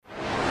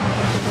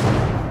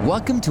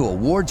Welcome to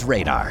Awards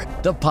Radar,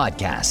 the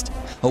podcast,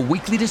 a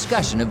weekly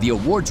discussion of the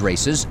awards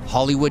races,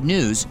 Hollywood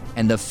news,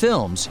 and the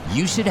films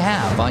you should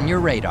have on your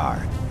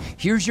radar.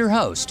 Here's your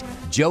host,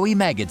 Joey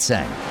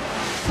Magidson.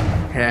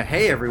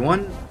 Hey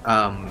everyone.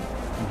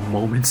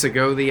 Moments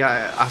ago the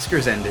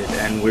Oscars ended,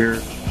 and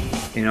we're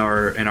in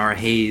our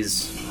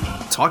haze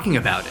talking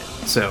about it.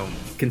 So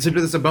consider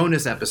this a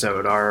bonus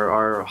episode,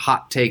 our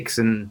hot takes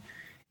and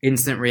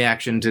instant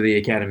reaction to the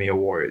Academy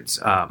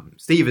Awards.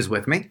 Steve is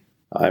with me.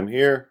 I'm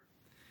here.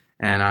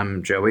 And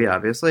I'm Joey,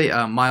 obviously.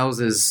 Miles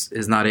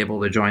is not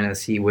able to join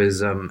us. He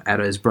was at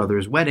his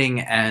brother's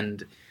wedding,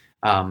 and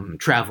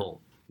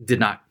travel did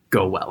not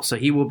go well. So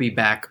he will be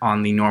back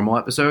on the normal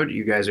episode.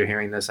 You guys are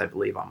hearing this, I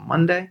believe, on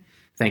Monday.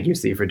 Thank you,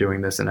 Steve, for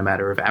doing this in a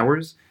matter of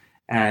hours.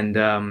 And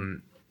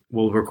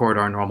we'll record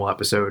our normal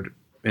episode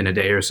in a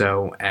day or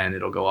so, and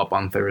it'll go up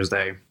on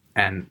Thursday.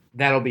 And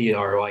that'll be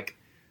our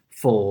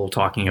full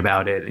talking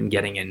about it and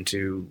getting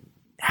into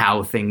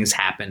how things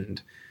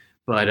happened.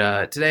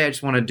 But today I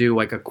just want to do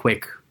a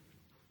quick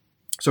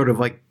sort of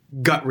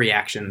gut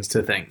reactions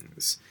to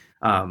things.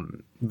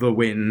 The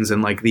wins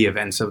and the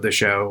events of the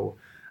show.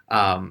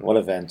 What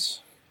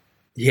events?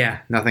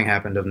 Yeah, nothing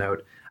happened of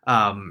note.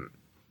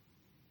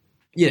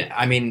 Yeah,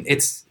 I mean,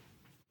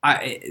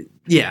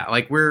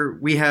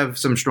 we have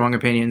some strong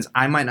opinions.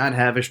 I might not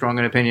have as strong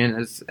an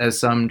opinion as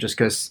some, just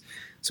because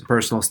some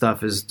personal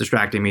stuff is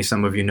distracting me.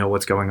 Some of you know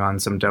what's going on,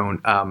 some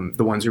don't.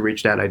 The ones who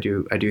reached out, I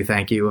do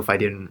thank you. If I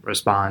didn't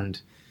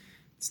respond,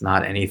 it's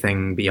not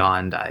anything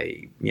beyond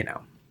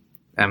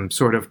I'm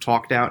sort of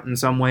talked out in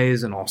some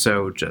ways, and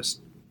also just,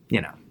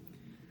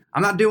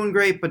 I'm not doing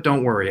great, but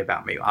don't worry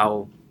about me.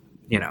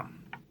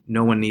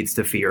 No one needs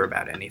to fear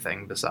about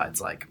anything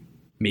besides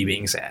me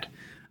being sad.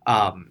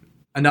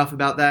 Enough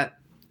about that.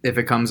 If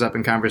it comes up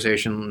in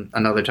conversation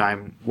another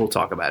time, we'll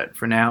talk about it.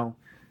 For now,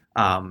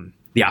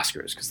 the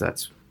Oscars, because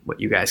that's what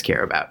you guys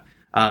care about.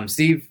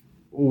 Steve,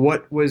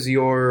 what was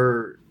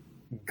your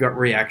gut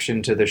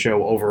reaction to the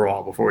show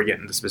overall before we get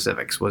into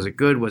specifics? Was it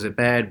good? Was it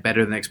bad?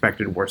 Better than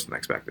expected? Worse than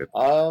expected?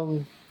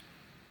 It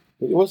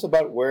was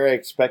about where I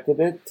expected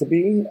it to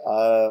be.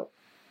 The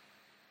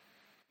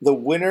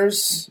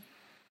winners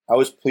I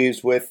was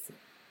pleased with.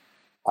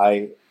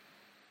 I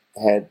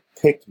had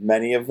picked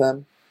many of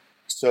them,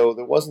 so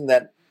there wasn't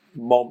that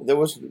moment. There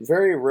was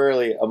very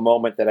rarely a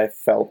moment that I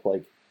felt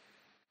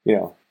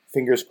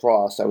fingers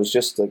crossed. I was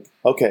just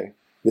okay,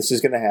 this is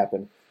going to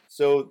happen.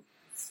 So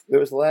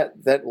there was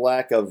that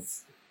lack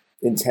of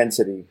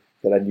intensity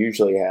that I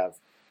usually have,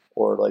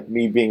 or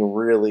me being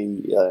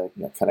really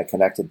kind of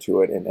connected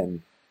to it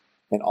and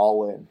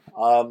all in.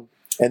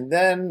 And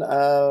then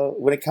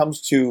when it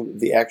comes to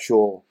the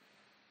actual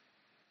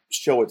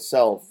show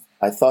itself,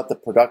 I thought the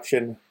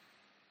production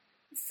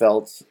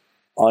felt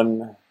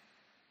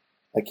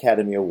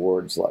un-Academy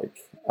Awards like.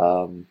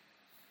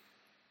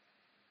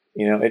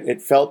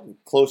 It felt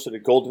closer to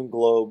Golden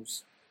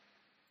Globes,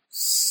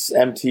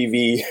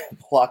 MTV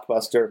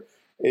Blockbuster,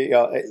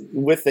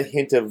 with the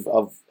hint of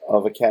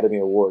Academy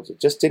Awards. It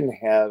just didn't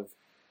have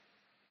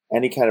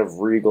any kind of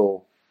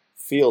regal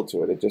feel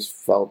to it. It just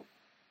felt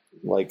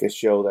like a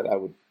show that I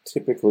would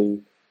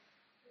typically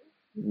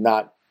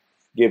not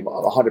give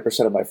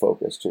 100% of my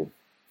focus to.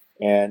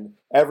 And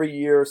every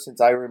year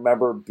since I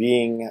remember,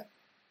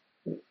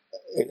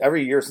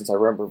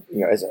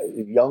 as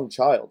a young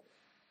child,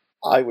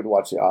 I would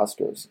watch the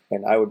Oscars,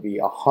 and I would be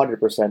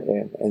 100%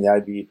 in, and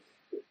I'd be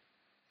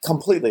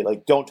completely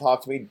don't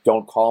talk to me,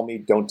 don't call me,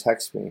 don't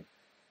text me.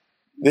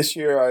 This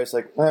year I was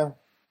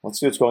let's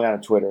see what's going on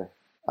Twitter.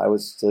 I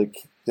was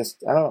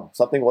just, I don't know,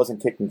 something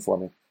wasn't kicking for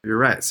me. You're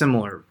right.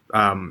 Similar,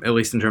 at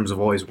least in terms of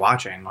always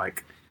watching,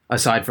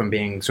 aside from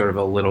being sort of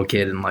a little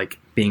kid and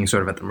being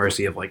sort of at the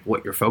mercy of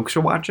what your folks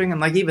are watching.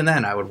 And even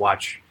then I would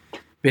watch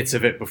bits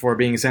of it before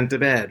being sent to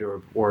bed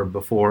or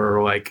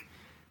before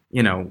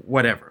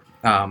whatever.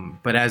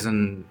 But as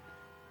a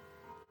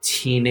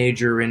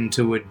teenager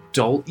into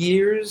adult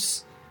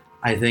years,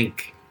 I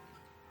think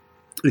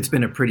it's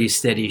been a pretty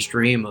steady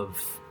stream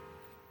of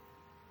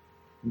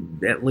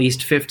at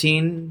least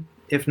 15,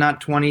 if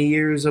not 20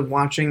 years of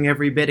watching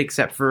every bit,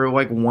 except for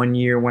 1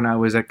 year when I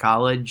was at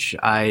college.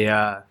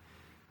 I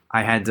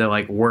had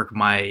to work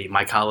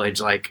my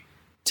college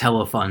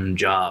telefund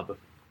job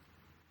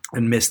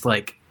and missed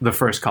the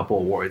first couple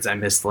awards. I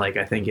missed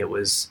I think it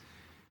was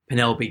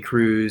Penelope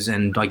Cruz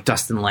and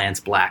Dustin Lance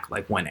Black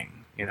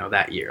winning,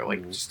 that year,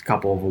 just a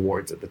couple of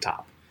awards at the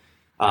top.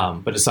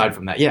 But aside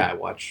from that, yeah, I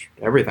watch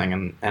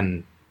everything,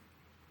 and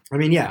I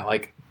mean, yeah,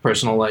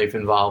 personal life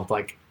involved,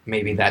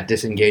 maybe that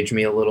disengaged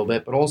me a little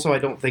bit, but also I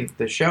don't think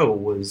the show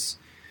was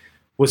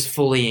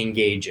fully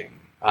engaging.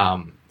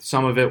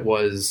 Some of it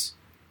was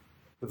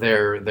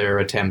their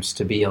attempts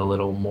to be a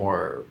little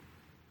more,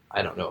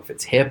 I don't know if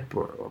it's hip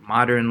or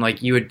modern.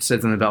 You had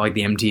said something about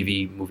the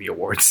MTV Movie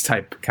Awards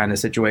type kind of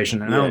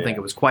situation, and I don't think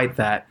it was quite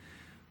that.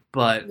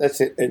 But that's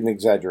an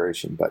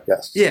exaggeration, but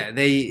yes. Yeah,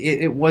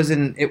 it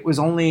wasn't. It was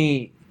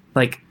only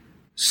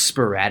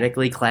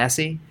sporadically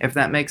classy, if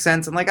that makes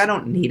sense. And I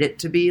don't need it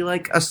to be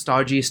a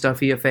stodgy,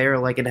 stuffy affair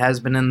like it has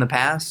been in the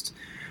past.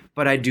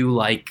 but I do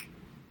like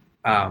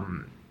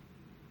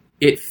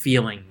it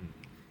feeling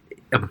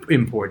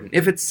important.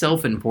 If it's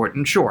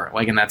self-important, sure.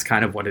 Like, and that's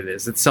kind of what it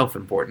is. It's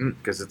self-important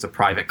because it's a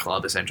private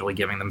club essentially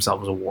giving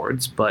themselves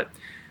awards, but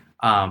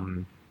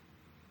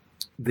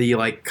the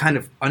like kind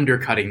of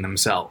undercutting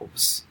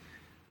themselves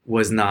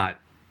was not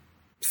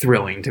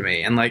thrilling to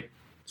me. And like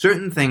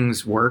certain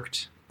things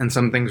worked and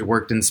some things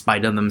worked in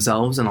spite of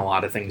themselves and a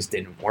lot of things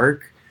didn't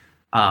work.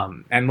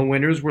 And the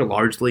winners were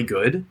largely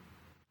good.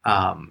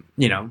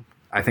 You know,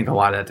 I think a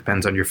lot of that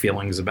depends on your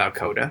feelings about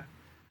Coda.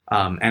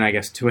 And I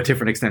guess to a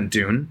different extent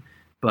Dune.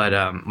 But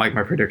like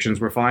my predictions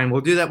were fine.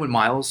 We'll do that with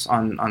Miles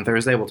on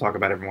Thursday. We'll talk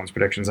about everyone's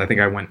predictions. I think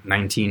I went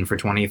 19 for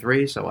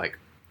 23, so like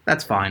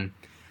that's fine.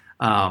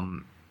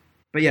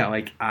 But yeah,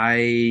 like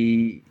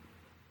I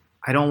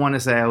don't want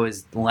to say I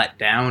was let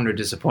down or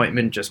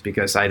disappointment just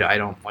because I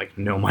don't like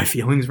know my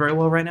feelings very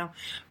well right now.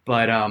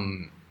 But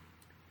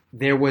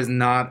there was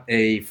not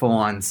a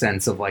full-on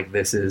sense of like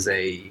this is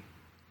a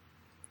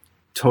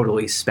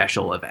totally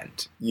special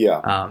event.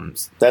 Yeah,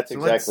 that's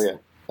exactly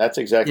it. That's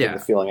exactly the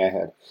feeling I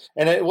had.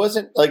 And it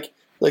wasn't like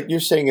you're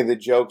saying in the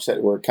jokes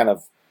that were kind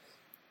of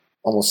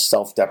almost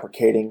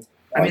self-deprecating.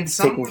 I mean,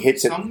 some were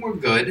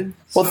good,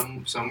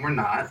 some were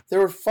not. They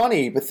were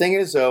funny. The thing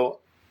is, though,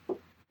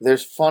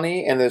 there's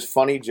funny and there's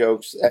funny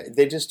jokes.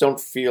 They just don't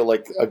feel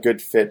like a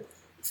good fit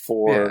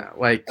for,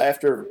 like,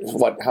 after,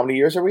 how many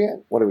years are we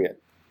at? What are we at?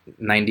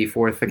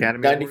 94th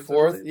Academy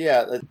 94th?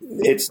 Yeah.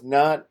 It's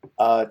not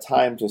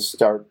time to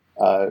start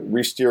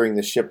re-steering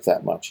the ship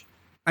that much.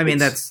 I mean,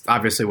 that's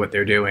obviously what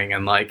they're doing.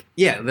 And, like,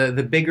 yeah,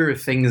 the bigger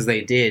things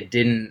they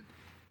didn't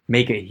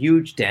make a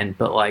huge dent,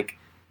 but, like,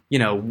 you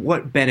know,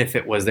 what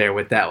benefit was there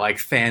with that, like,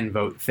 fan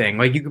vote thing?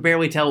 Like, you could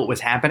barely tell what was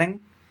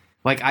happening.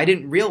 Like, I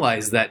didn't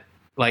realize that,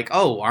 like,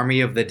 oh,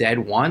 Army of the Dead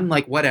won?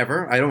 Like,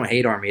 whatever. I don't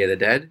hate Army of the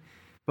Dead.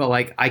 But,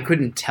 like, I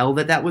couldn't tell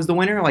that was the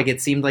winner. Like,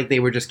 it seemed like they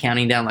were just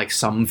counting down, like,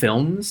 some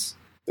films.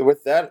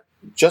 With that,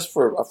 just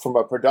from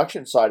a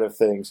production side of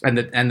things. And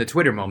the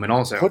Twitter moment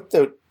also.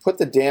 Put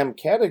the damn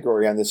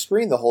category on the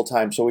screen the whole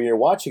time so when you're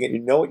watching it, you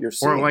know what you're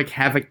seeing. Or, like,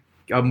 have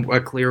a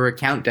clearer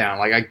countdown.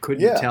 Like, I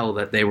couldn't tell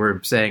that they were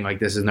saying, like,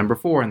 this is number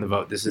 4 in the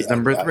vote. This is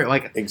number 3.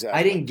 Like, exactly.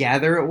 I didn't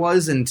gather it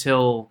was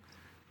until,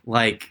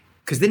 like,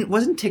 because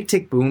wasn't Tick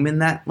Tick Boom in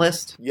that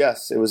list?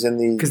 Yes, it was in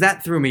the... Because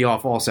that threw me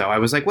off also. I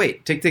was like,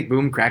 wait, Tick Tick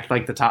Boom cracked,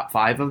 like, the top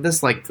 5 of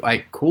this? Like,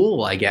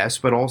 cool, I guess.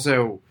 But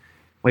also,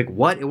 like,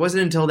 what? It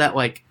wasn't until that,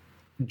 like,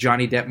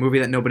 Johnny Depp movie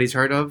that nobody's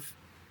heard of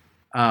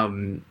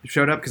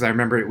showed up, because I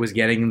remember it was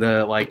getting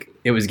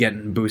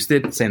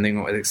boosted. Same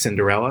thing with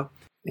Cinderella.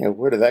 Yeah,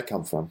 where did that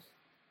come from?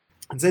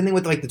 And same thing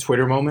with, like, the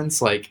Twitter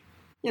moments, like,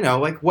 you know,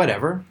 like,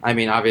 whatever. I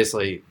mean,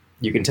 obviously,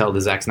 you can tell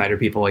the Zack Snyder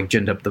people, like,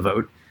 ginned up the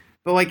vote.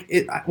 But, like,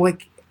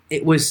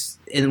 it was,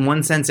 in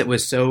one sense, it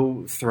was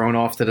so thrown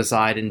off to the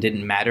side and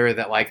didn't matter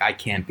that, like, I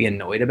can't be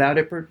annoyed about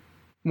it for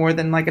more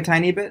than, like, a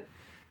tiny bit.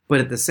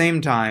 But at the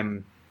same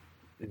time,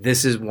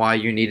 this is why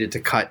you needed to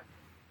cut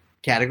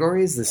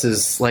categories. This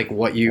is, like,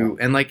 what you...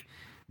 And, like,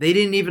 they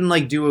didn't even,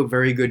 like, do a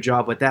very good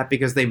job with that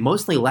because they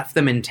mostly left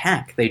them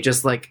intact. They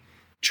just, like,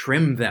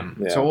 trimmed them.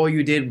 Yeah. So all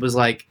you did was,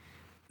 like,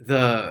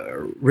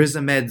 the Riz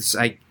Ahmed's,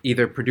 like,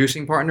 either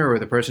producing partner or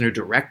the person who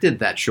directed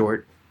that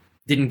short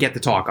didn't get to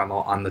talk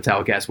on the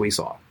telecast we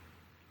saw.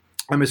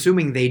 I'm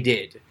assuming they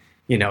did,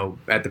 you know,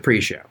 at the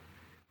pre-show.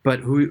 But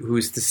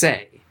who's to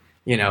say?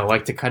 You know,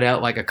 like, to cut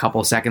out, like, a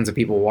couple seconds of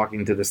people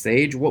walking to the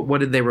stage, what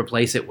did they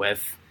replace it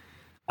with?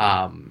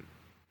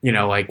 You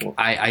know, like,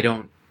 I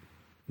don't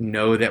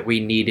know that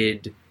we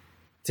needed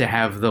to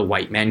have the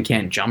White Men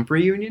Can't Jump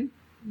reunion.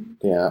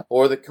 Yeah,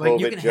 or the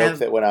COVID joke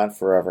that went on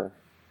forever.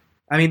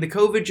 I mean, the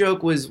COVID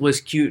joke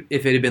was cute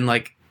if it had been,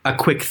 like, a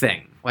quick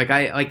thing. Like,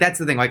 that's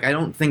the thing. Like, I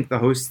don't think the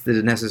host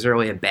did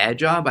necessarily a bad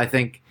job. I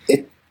think...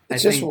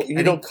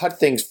 You don't cut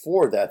things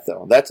for that,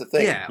 though. That's the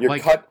thing. Yeah, you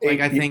cut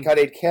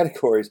 8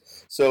 categories.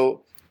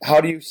 So how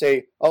do you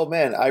say, oh,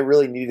 man, I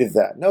really needed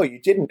that? No, you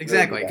didn't.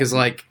 Exactly, because,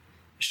 like,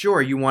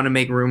 sure, you want to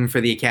make room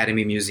for the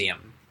Academy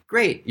Museum.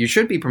 Great. You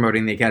should be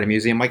promoting the Academy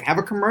Museum. Like, have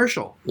a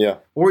commercial. Yeah.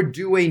 Or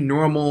do a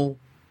normal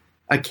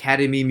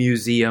Academy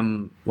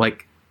Museum,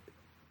 like,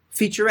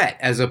 featurette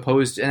as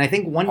opposed to... And I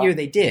think one year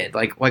they did.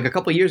 Like a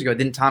couple of years ago,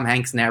 didn't Tom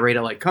Hanks narrate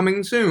it, like,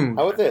 coming soon?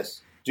 How about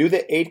this? Do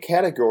the 8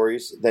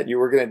 categories that you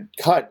were going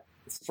to cut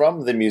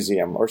from the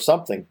museum or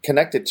something,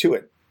 connect it to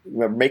it.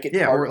 Make it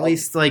part or at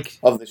least, like,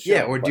 of the show.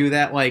 Yeah, or do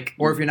that, like...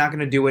 Or if you're not going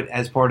to do it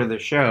as part of the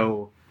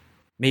show,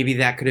 maybe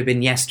that could have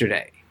been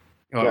yesterday.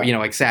 Or, you know,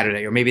 like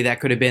Saturday. Or maybe that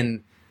could have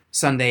been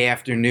Sunday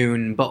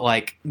afternoon, but,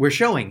 like, we're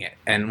showing it.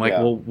 And, like,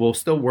 we'll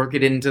still work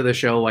it into the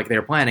show like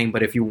they're planning,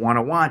 but if you want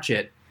to watch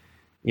it,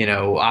 you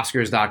know,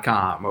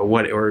 Oscars.com or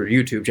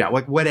YouTube channel,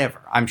 like,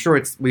 whatever. I'm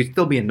sure we'd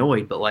still be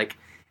annoyed, but, like,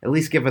 at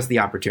least give us the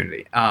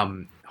opportunity.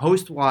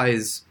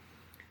 Host-wise,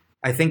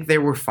 I think they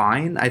were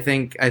fine. I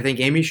think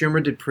Amy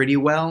Schumer did pretty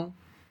well.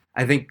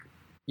 I think,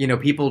 you know,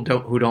 people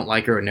who don't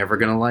like her are never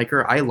going to like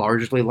her. I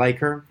largely like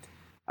her.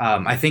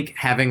 I think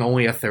having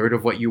only a third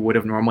of what you would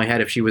have normally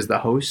had if she was the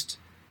host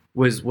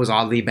was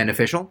oddly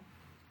beneficial.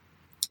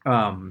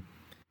 And,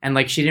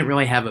 like, she didn't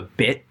really have a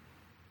bit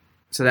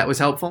so that was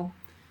helpful.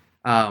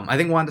 I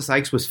think Wanda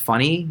Sykes was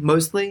funny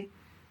mostly,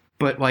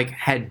 but like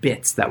had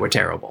bits that were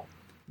terrible.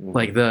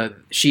 Like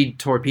she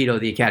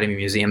torpedoed the Academy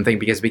Museum thing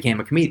because it became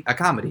a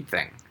comedy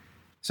thing.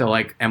 So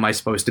like, am I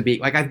supposed to be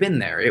like, I've been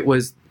there. It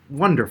was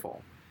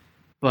wonderful,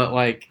 but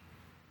like,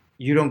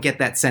 you don't get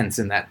that sense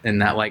in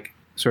that like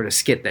sort of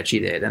skit that she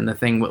did. And the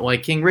thing with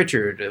like King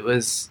Richard, it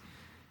was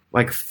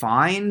like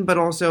fine, but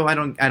also I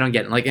don't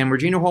get it. Like, and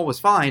Regina Hall was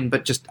fine,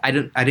 but just I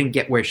didn't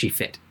get where she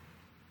fit.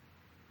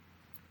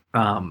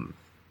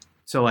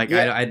 So like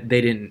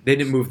they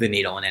didn't move the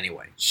needle in any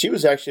way. She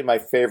was actually my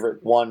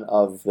favorite one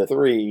of the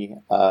three.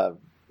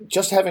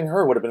 Just having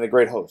her would have been a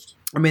great host.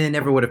 I mean, they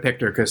never would have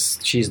picked her because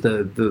she's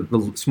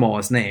the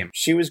smallest name.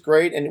 She was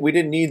great, and we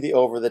didn't need the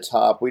over the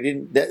top.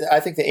 I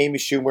think the Amy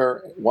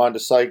Schumer, Wanda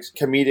Sykes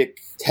comedic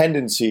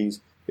tendencies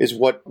is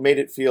what made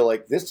it feel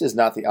like this is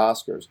not the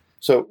Oscars.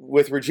 So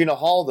with Regina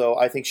Hall, though,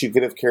 I think she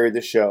could have carried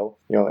the show.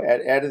 You know,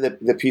 added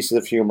the pieces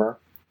of humor,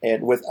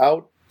 and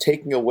without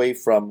taking away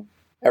from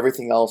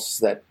everything else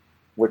that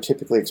we're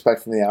typically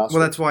expect from the Oscars.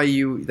 Well,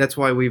 that's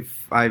why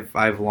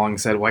I've long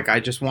said, like, I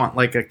just want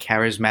like a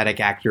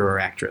charismatic actor or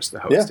actress to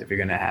host if you're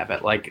gonna have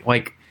it.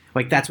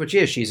 Like that's what she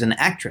is. She's an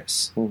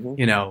actress. Mm-hmm.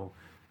 You know,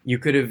 you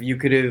could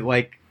have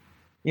like,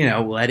 you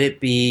know, let it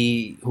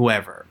be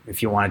whoever.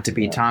 If you want it to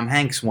be Tom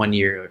Hanks one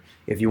year,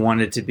 if you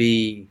want it to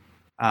be,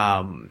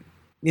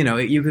 you know,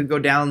 you could go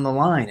down the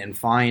line and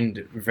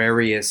find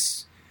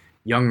various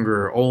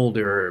younger,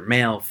 older,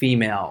 male,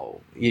 female.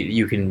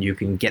 You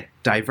can get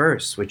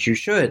diverse, which you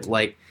should.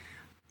 Like,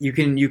 you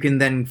can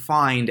then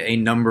find a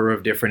number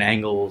of different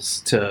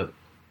angles to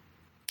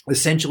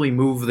essentially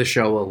move the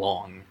show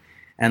along.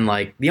 And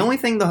like, the only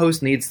thing the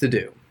host needs to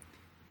do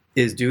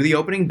is do the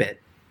opening bit,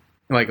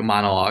 like a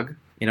monologue.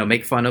 You know,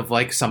 make fun of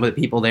like some of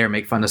the people there,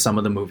 make fun of some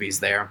of the movies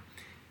there,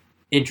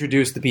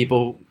 introduce the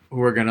people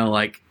who are gonna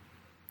like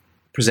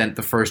present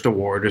the first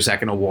award or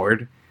second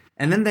award,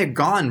 and then they're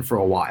gone for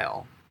a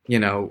while. You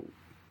know,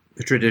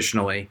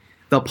 traditionally,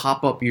 they'll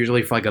pop up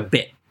usually for like a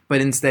bit, but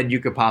instead you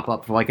could pop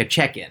up for like a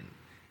check-in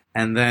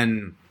and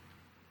then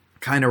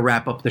kind of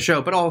wrap up the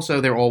show. But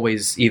also they're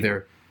always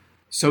either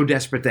so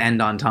desperate to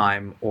end on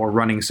time or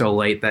running so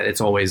late that it's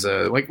always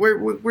like,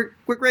 we're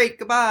great,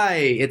 goodbye.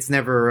 It's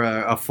never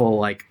a full,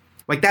 like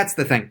that's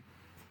the thing.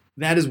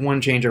 That is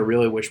one change I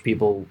really wish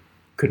people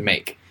could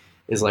make,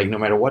 is like, no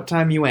matter what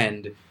time you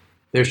end,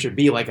 there should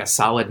be like a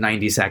solid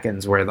 90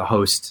 seconds where the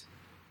host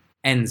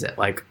ends it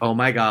like, oh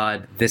my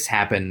god, this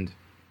happened,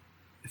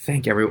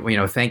 thank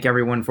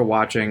everyone for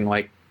watching,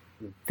 like,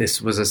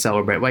 this was a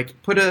celebrate, like,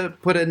 put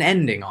an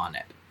ending on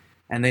it.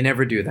 And they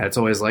never do that. It's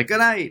always like, good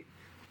night.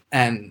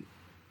 And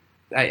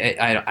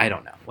I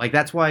don't know, like,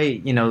 that's why,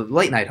 you know,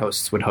 late night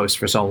hosts would host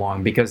for so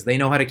long, because they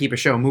know how to keep a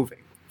show moving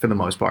for the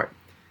most part.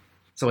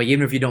 So like,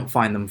 even if you don't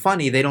find them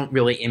funny, they don't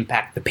really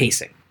impact the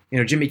pacing. You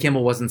know, Jimmy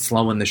Kimmel wasn't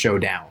slowing the show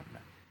down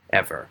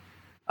ever,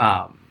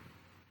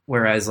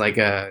 whereas like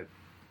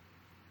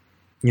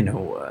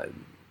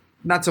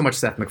not so much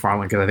Seth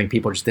MacFarlane, because I think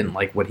people just didn't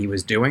like what he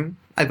was doing.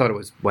 I thought it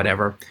was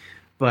whatever.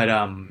 But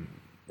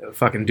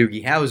fucking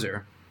Doogie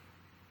Howser,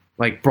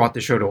 like, brought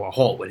the show to a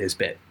halt with his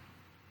bit.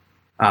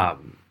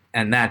 And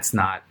that's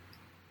not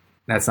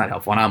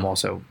helpful. And I'm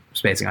also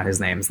spacing on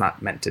his name. It's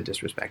not meant to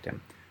disrespect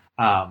him.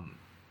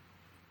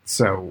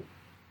 So,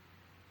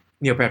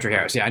 Neil Patrick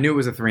Harris. Yeah, I knew it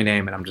was a 3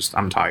 name, and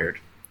I'm tired.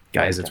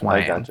 Guys, it's 1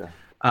 a.m. Gotcha.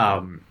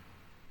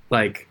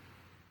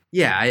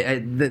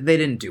 They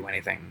didn't do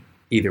anything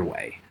either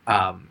way.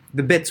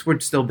 The bits were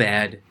still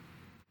bad,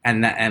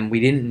 and we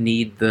didn't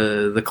need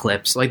the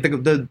clips. Like,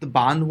 the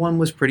Bond one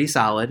was pretty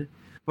solid,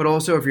 but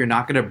also, if you're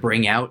not going to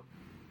bring out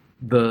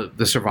the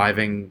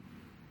surviving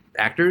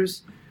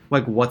actors,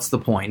 like, what's the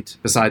point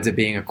besides it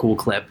being a cool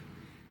clip?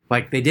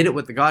 Like, they did it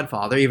with The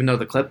Godfather, even though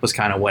the clip was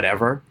kind of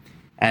whatever.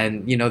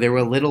 And, you know, there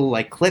were little,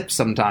 like, clips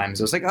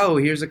sometimes. It was like, oh,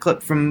 here's a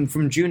clip from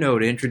Juno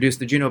to introduce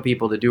the Juno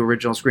people to do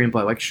original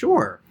screenplay. Like,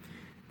 sure,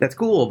 that's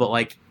cool. But,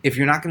 like, if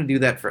you're not going to do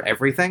that for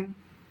everything,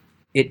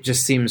 it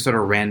just seems sort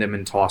of random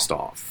and tossed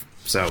off.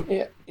 So,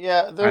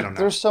 yeah,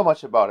 there's so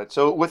much about it.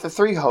 So with the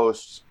 3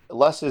 hosts,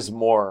 less is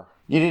more.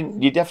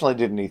 You definitely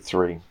didn't need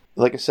 3.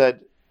 Like I said,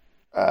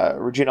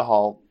 Regina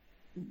Hall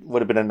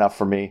would have been enough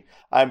for me.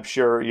 I'm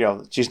sure, you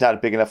know, she's not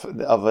big enough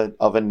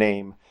of a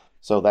name,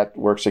 so that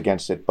works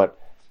against it. But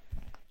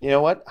you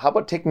know what? How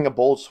about taking a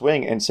bold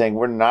swing and saying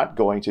we're not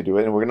going to do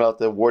it, and we're going to let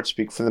the awards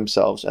speak for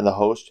themselves, and the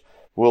host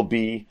will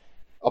be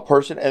a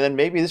person, and then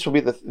maybe this will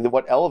be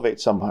what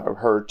elevates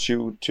her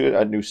to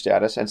a new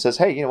status and says,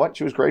 hey, you know what?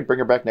 She was great. Bring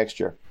her back next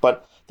year.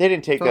 But they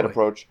didn't take that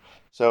approach.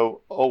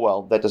 So, oh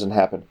well, that doesn't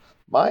happen.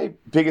 My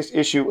biggest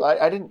issue,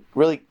 I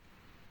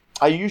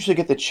usually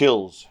get the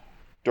chills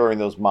during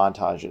those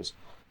montages.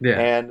 Yeah.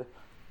 And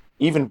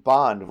even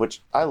Bond,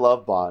 which I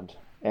love Bond.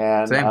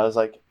 And Same. I was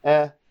like,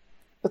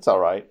 that's all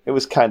right. It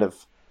was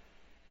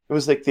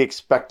like the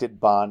expected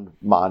Bond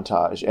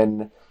montage.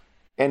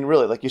 And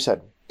really, like you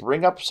said,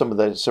 bring up some of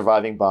the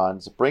surviving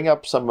Bonds, bring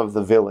up some of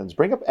the villains,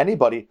 bring up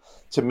anybody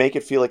to make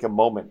it feel like a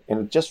moment. And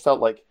it just felt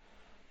like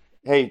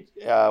Hey,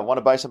 want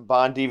to buy some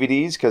Bond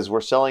DVDs? Because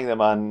we're selling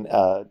them on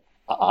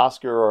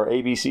Oscar or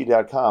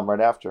ABC.com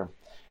right after.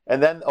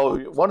 And then,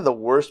 one of the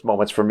worst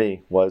moments for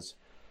me was,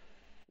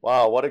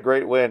 wow, what a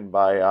great win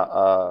by,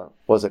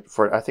 was it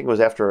for, I think it was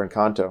after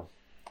Encanto.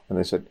 And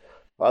they said,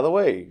 by the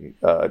way,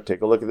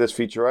 take a look at this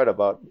featurette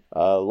about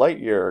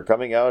Lightyear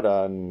coming out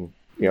on,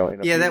 in a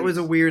few that was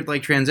a weeks. weird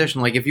like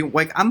transition. Like if you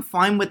like, I'm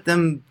fine with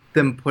them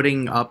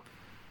putting up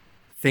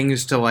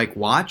things to like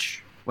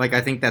watch. Like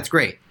I think that's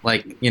great.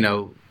 Like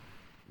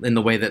in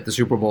the way that the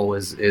Super Bowl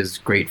is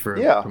great for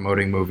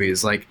promoting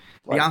movies. Like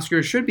the Right.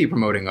 Oscars should be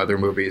promoting other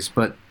movies,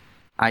 but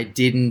I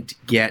didn't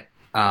get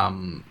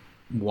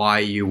why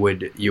you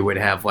would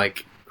have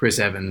like Chris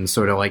Evans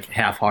sort of like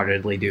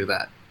half-heartedly do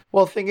that.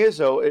 Well, the thing is,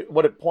 though,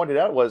 what it pointed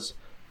out was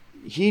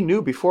he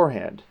knew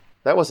beforehand.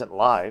 That wasn't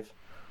live.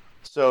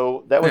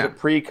 So that was Yeah. a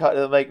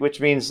pre-cut, like,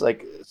 which means,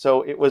 like,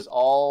 so it was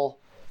all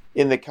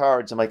in the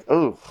cards. I'm like,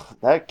 oh,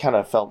 that kind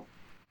of felt,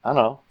 I don't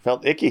know,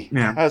 felt icky.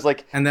 Yeah. I was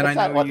like, And then that's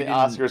I not know what you the didn't-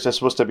 Oscars are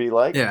supposed to be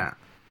like. Yeah,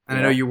 and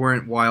I Yeah. know you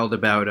weren't wild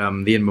about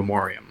the In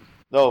Memoriam.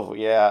 Oh,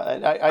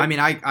 yeah. I mean,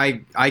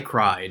 I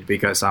cried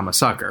because I'm a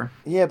sucker.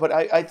 Yeah, but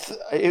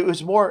it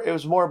was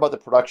more about the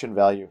production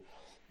value.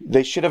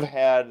 They should have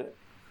had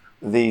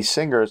the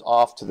singers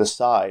off to the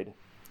side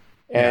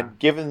and Yeah.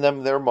 given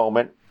them their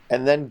moment,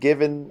 and then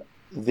given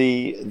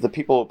the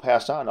people who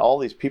passed on, all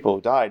these people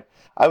who died.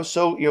 I was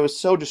so it was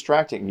so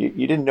distracting. You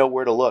didn't know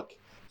where to look.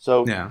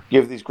 So Yeah. you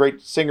have these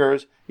great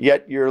singers,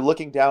 yet you're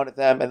looking down at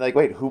them and like,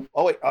 wait, who?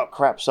 Oh wait, oh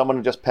crap,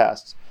 someone just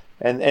passed.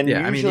 And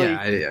Yeah, usually,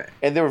 I mean, yeah.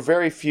 and there were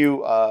very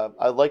few.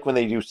 I like when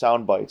they do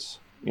sound bites.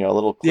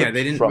 Little clips Yeah,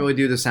 they didn't from, really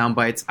do the sound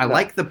bites. I No.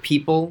 like the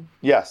people.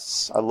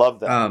 Yes, I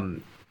love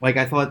that. Like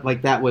I thought,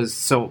 like that was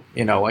so.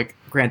 Like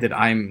granted,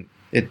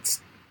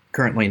 it's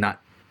currently not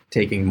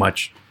taking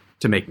much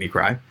to make me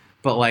cry,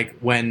 but like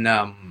when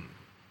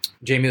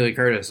Jamie Lee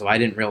Curtis, who I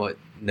didn't really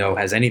know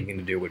has anything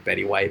to do with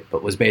Betty White,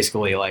 but was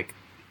basically like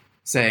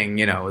saying,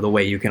 the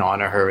way you can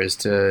honor her is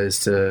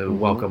to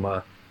welcome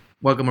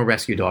a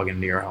rescue dog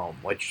into your home,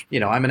 which,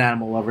 I'm an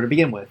animal lover to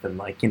begin with. And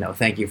like,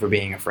 thank you for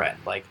being a friend.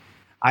 Like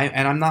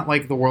I'm not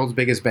like the world's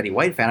biggest Betty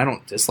White fan. I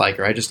don't dislike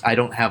her. I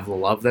don't have the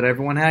love that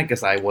everyone had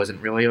because I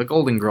wasn't really a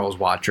Golden Girls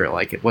watcher.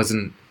 Like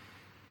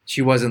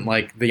she wasn't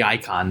like the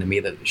icon to me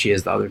that she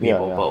is to other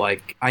people, Yeah. but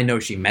like, I know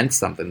she meant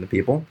something to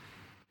people.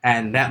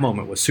 And that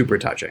moment was super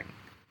touching.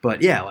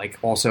 But yeah, like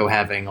also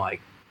having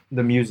like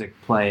the music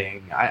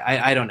playing,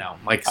 I don't know,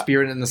 like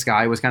Spirit in the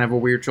Sky was kind of a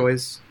weird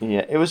choice.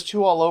 Yeah, it was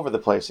too all over the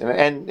place,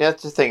 and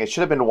that's the thing. It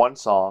should have been one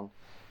song.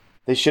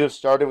 They should have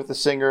started with the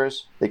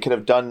singers. They could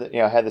have done,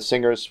 had the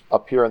singers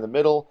up here in the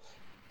middle.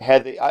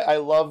 I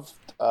loved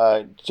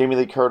Jamie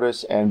Lee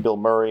Curtis and Bill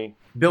Murray.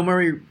 Bill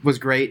Murray was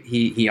great.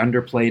 He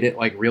underplayed it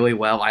like really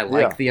well. I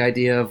like the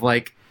idea of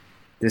like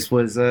this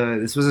was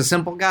a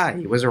simple guy.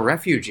 He was a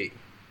refugee.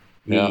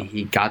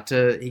 He got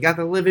to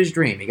live his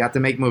dream. He got to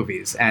make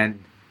movies,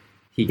 and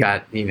he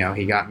got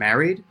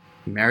married.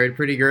 He married a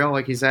pretty girl,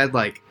 like he said.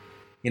 Like,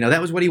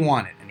 that was what he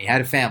wanted, and he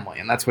had a family,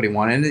 and that's what he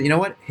wanted. And you know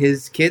what?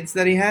 His kids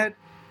that he had,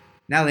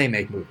 now they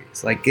make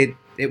movies. Like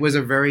it was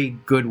a very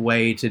good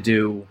way to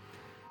do.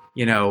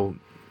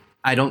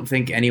 I don't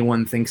think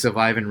anyone thinks of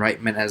Ivan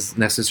Reitman as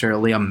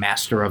necessarily a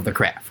master of the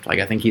craft. Like,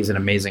 I think he's an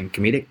amazing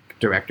comedic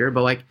director,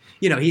 but like,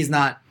 he's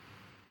not.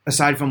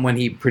 Aside from when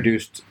he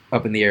produced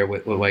Up in the Air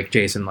with like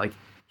Jason, like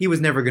he was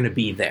never going to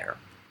be there.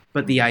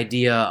 But the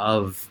idea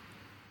of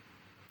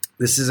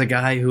this is a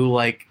guy who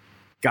like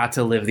got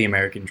to live the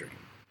American dream,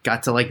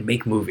 got to like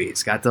make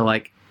movies, got to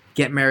like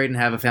get married and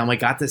have a family,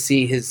 got to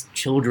see his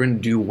children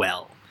do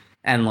well.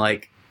 And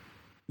like,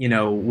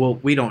 well,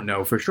 we don't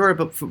know for sure,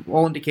 but for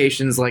all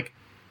indications, like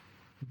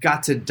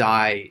got to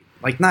die,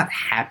 like not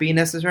happy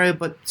necessarily,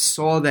 but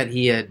saw that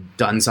he had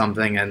done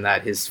something and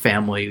that his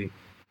family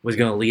was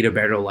going to lead a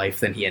better life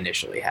than he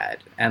initially had.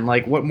 And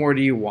like, what more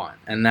do you want?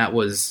 And that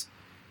was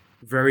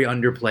very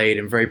underplayed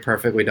and very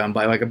perfectly done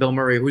by like a Bill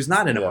Murray, who's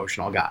not an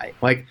emotional guy.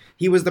 Like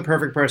he was the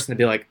perfect person to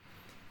be like,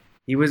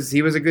 he was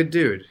a good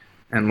dude.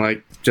 And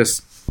like,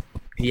 just,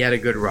 he had a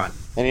good run.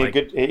 And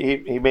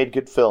he made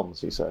good films,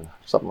 he said.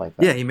 Something like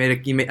that. Yeah,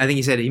 I think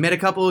he said he made a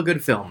couple of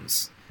good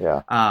films.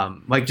 Yeah.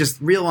 Like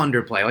just real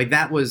underplay. Like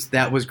that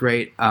was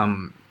great.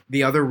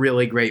 The other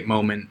really great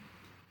moment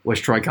was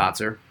Troy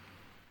Kotzer.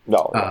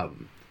 No.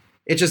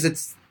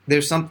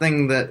 There's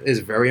something that is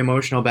very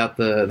emotional about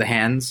the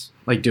hands,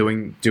 like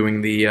doing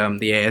the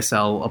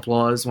ASL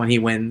applause when he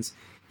wins.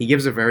 He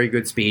gives a very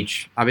good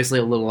speech. Obviously,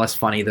 a little less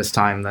funny this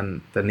time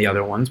than the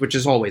other ones, which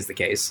is always the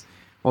case.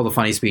 All the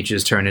funny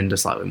speeches turn into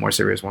slightly more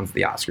serious ones at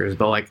the Oscars.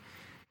 But like,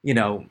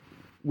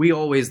 we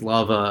always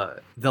love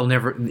they'll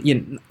never.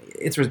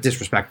 It's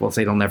disrespectful to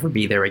say they'll never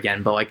be there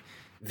again. But like,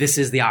 this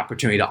is the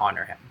opportunity to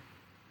honor him.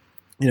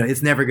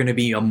 It's never going to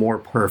be a more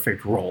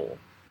perfect role.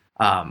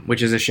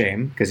 Which is a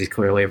shame because he's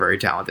clearly a very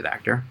talented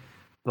actor,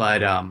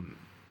 but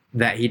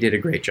that he did a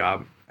great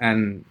job,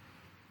 and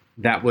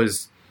that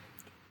was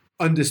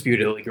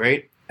undisputedly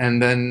great.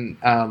 And then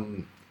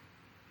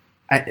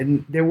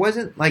and there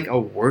wasn't like a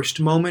worst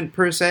moment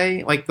per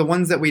se. Like the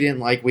ones that we didn't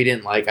like, we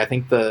didn't like. I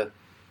think the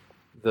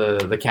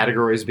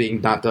categories being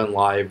not done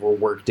live were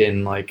worked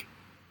in like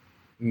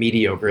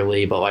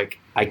mediocrely, but like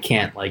I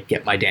can't like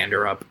get my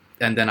dander up.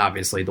 And then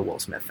obviously the Will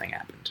Smith thing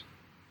happened,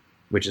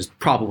 which is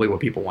probably what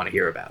people want to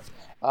hear about.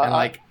 And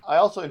like I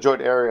also enjoyed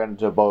Ariana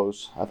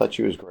DeBose. I thought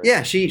she was great.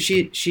 Yeah,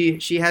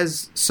 she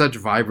has such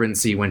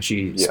vibrancy when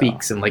she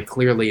speaks, and like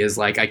clearly is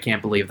like, I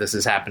can't believe this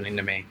is happening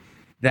to me.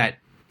 That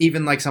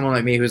even like someone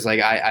like me who's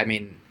like, I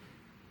mean,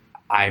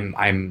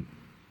 I'm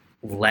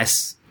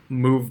less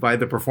moved by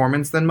the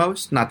performance than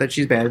most. Not that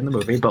she's bad in the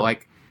movie, but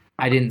like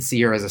I didn't see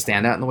her as a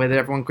standout in the way that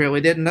everyone clearly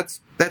did, and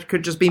that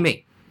could just be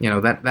me. You know,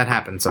 that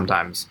happens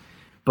sometimes.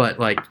 But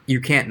like you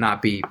can't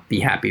not be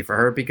happy for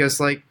her, because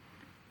like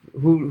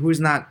who's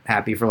not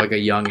happy for like a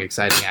young,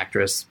 exciting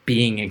actress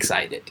being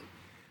excited,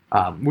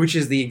 which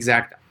is the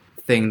exact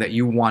thing that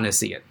you want to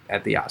see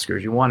at the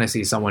Oscars. You want to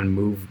see someone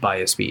moved by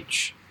a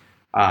speech,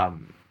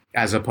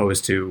 as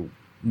opposed to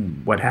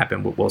what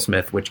happened with Will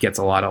Smith, which gets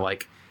a lot of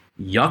like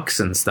yucks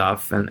and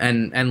stuff,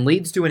 and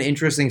leads to an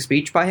interesting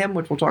speech by him,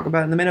 which we'll talk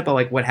about in a minute. But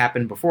like what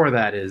happened before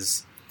that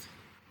is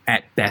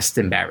at best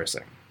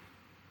embarrassing,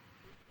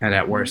 and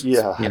at worst,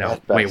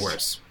 way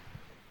worse.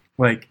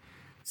 Like.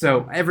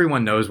 So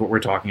everyone knows what we're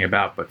talking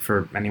about, but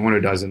for anyone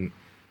who doesn't,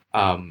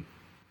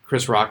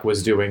 Chris Rock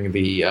was doing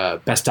the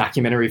Best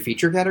Documentary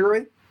Feature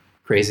category.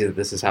 Crazy that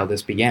this is how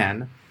this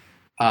began.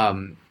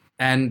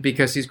 And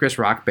because he's Chris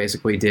Rock,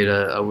 basically did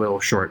a little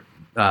short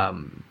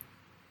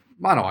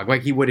monologue,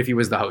 like he would if he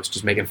was the host,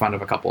 just making fun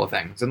of a couple of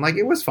things. And like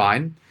it was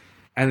fine.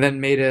 And then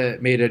made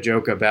a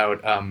joke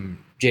about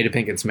Jada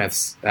Pinkett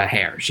Smith's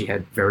hair. She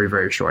had very,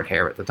 very short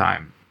hair at the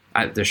time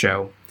at the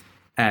show,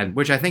 and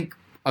which I think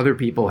other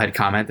people had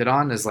commented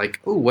on as like,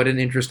 oh, what an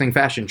interesting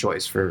fashion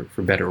choice for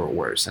better or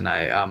worse. And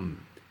I,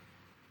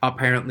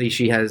 apparently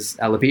she has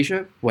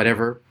alopecia,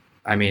 whatever.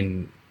 I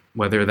mean,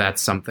 whether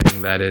that's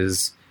something that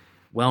is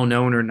well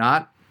known or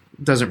not,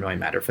 doesn't really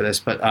matter for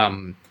this, but,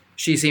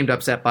 she seemed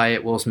upset by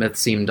it. Will Smith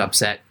seemed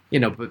upset,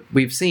 but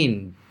we've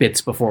seen bits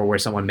before where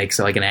someone makes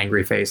like an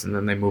angry face and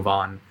then they move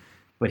on.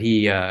 But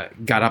he,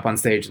 got up on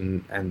stage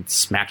and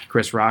smacked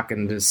Chris Rock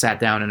and just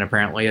sat down and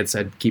apparently had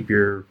said, keep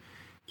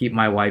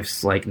my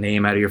wife's like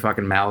name out of your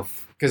fucking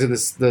mouth, because of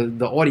this.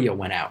 The audio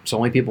went out, so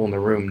only people in the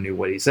room knew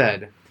what he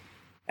said.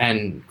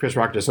 And Chris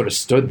Rock just sort of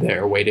stood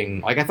there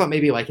waiting. Like I thought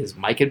maybe like his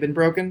mic had been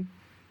broken,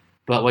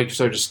 but like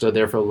sort of just stood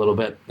there for a little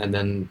bit and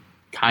then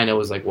kind of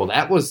was like, well,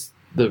 that was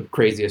the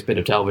craziest bit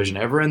of television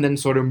ever, and then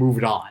sort of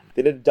moved on.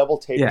 They did a double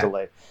tape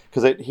delay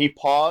because he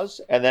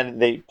paused and then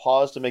they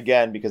paused him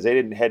again because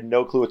they had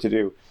no clue what to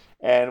do.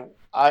 And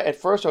at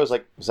first I was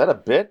like, was that a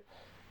bit?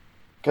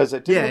 Because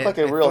it didn't look like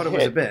a real hit. It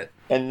was a bit.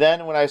 And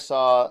then when I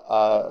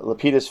saw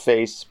Lupita's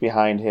face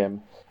behind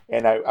him,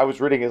 and I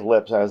was reading his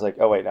lips, I was like,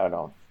 oh, wait,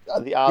 no.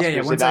 The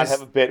Oscars did not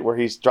have a bit where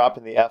he's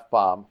dropping the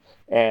F-bomb.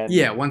 And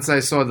once I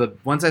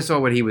saw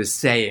what he was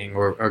saying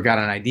or got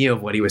an idea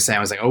of what he was saying,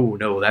 I was like, oh,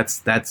 no, that's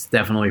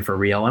definitely for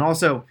real. And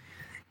also,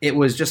 it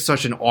was just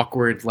such an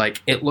awkward,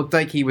 like, it looked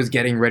like he was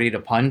getting ready to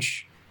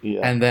punch.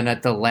 Yeah. And then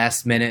at the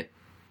last minute,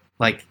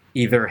 like,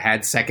 either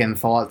had second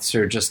thoughts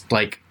or just,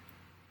 like,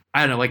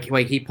 I don't know,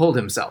 like he pulled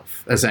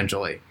himself,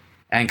 essentially.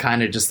 And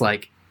kind of just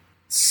like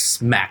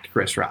smacked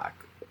Chris Rock.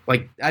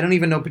 Like, I don't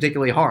even know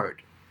particularly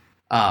hard.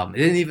 It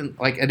didn't even,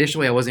 like,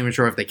 initially I wasn't even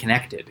sure if they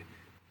connected.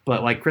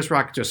 But like Chris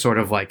Rock just sort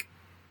of like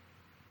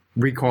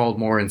recoiled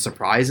more in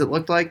surprise, it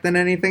looked like, than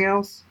anything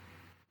else.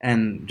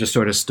 And just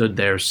sort of stood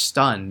there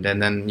stunned.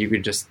 And then you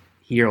could just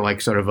hear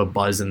like sort of a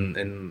buzz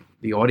in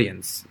the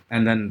audience.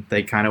 And then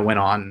they kind of went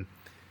on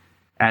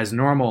as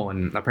normal.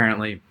 And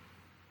apparently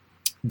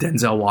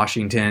Denzel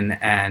Washington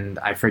and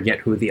I forget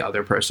who the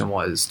other person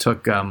was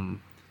took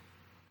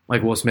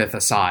like Will Smith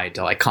aside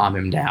to like calm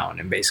him down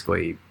and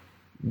basically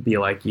be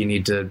like, you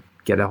need to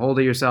get a hold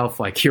of yourself.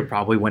 Like, you're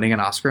probably winning an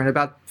Oscar in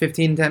about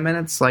 15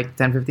 minutes, like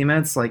 10-15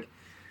 minutes. Like,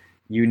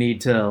 you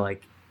need to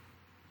like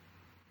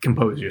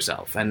compose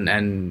yourself.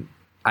 And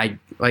I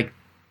like,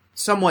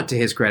 somewhat to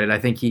his credit, I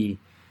think he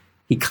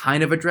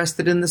kind of addressed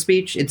it in the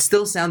speech. It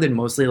still sounded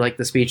mostly like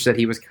the speech that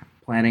he was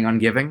planning on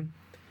giving,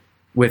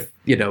 with,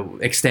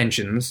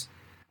 extensions.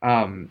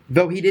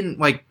 Though he didn't,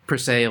 like, per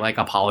se, like,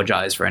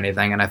 apologize for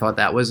anything, and I thought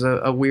that was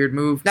a weird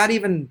move. Not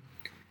even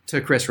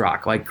to Chris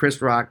Rock. Like,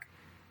 Chris Rock,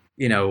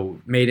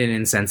 made an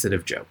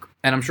insensitive joke.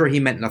 And I'm sure he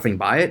meant nothing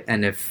by it,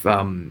 and if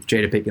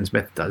Jada Pinkett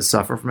Smith does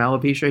suffer from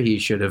alopecia, he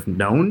should have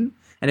known.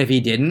 And if he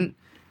didn't,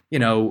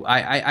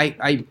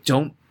 I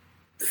don't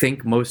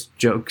think most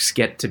jokes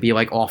get to be,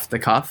 like, off the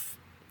cuff.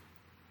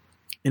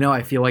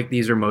 I feel like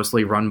these are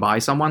mostly run by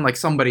someone. Like,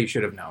 somebody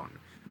should have known.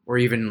 Or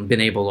even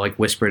been able to like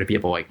whisper to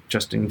people, like,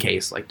 just in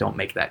case, like, don't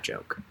make that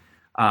joke.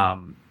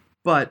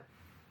 But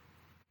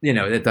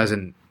it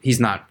doesn't. He's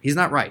not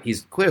right.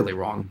 He's clearly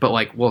wrong. But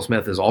like Will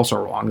Smith is also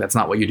wrong. That's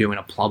not what you do in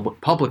a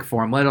public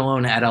forum, let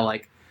alone at a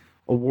like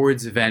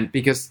awards event.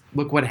 Because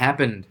look what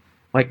happened.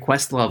 Like,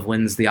 Questlove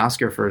wins the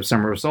Oscar for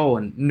Summer of Soul,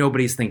 and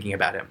nobody's thinking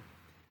about him.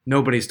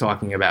 Nobody's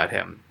talking about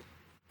him.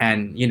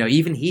 And, you know,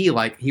 even he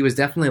was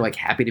definitely like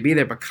happy to be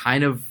there, but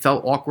kind of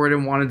felt awkward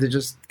and wanted to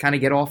just kind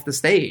of get off the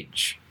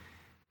stage.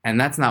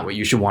 And that's not what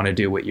you should want to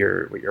do with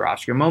your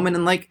Oscar moment.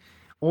 And like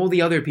all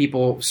the other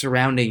people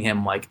surrounding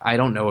him, like, I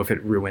don't know if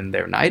it ruined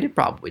their night. It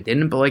probably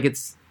didn't, but like,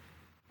 it's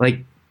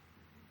like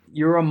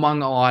you're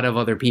among a lot of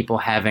other people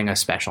having a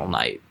special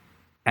night.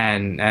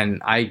 And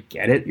I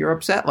get it. You're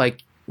upset.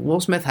 Like, Will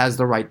Smith has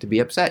the right to be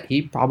upset.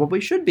 He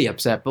probably should be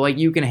upset, but like,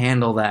 you can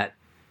handle that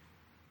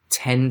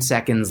 10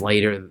 seconds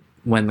later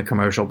when the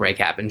commercial break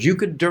happens. You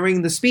could,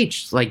 during the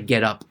speech, like,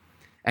 get up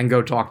and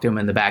go talk to him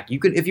in the back. You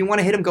could, if you want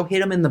to hit him, go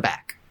hit him in the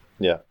back.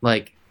 Yeah.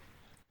 Like,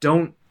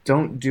 don't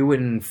do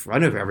it in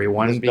front of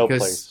everyone. There's because no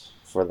place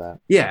for that.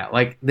 Yeah,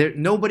 like,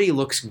 nobody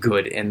looks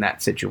good in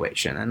that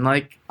situation. And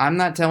like, I'm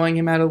not telling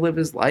him how to live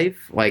his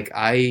life. Like,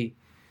 I,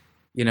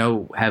 you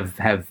know,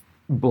 have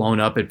blown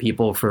up at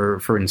people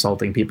for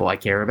insulting people I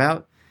care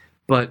about,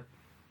 but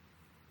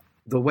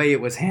the way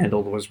it was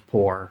handled was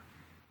poor.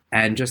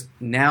 And just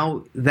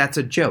now that's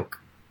a joke.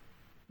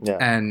 Yeah.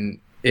 And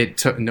it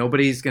took,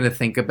 nobody's going to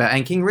think about,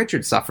 and King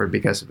Richard suffered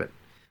because of it.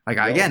 Like,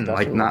 Yeah, again,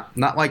 definitely. like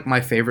not like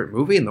my favorite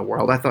movie in the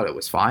world. I thought it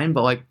was fine,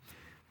 but like,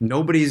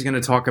 nobody's going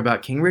to talk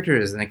about King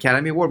Richard as an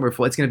Academy Award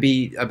movie. It's going to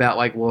be about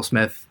like Will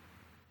Smith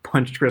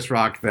punched Chris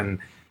Rock, then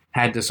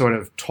had to sort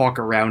of talk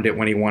around it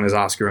when he won his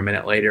Oscar a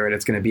minute later. And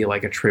it's going to be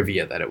like a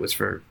trivia that it was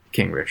for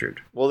King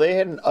Richard. Well, they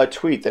had a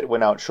tweet that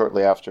went out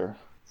shortly after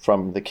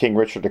from the King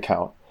Richard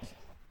account,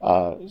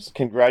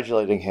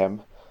 congratulating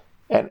him,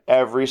 and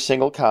every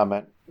single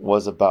comment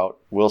was about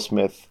Will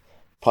Smith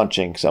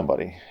punching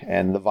somebody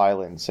and the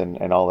violence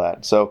and all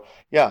that. So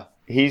yeah,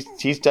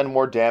 he's done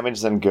more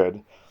damage than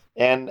good,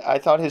 and I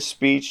thought his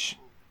speech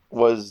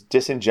was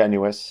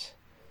disingenuous.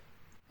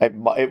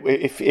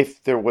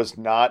 If there was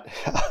not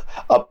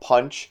a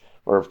punch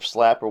or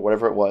slap or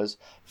whatever it was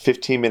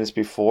 15 minutes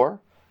before,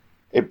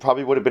 it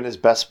probably would have been his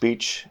best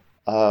speech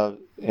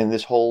in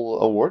this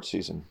whole award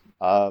season.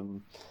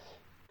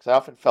 Because I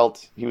often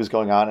felt he was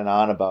going on and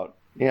on about,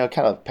 you know,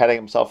 kind of patting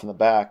himself in the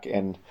back,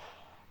 and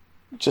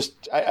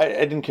just I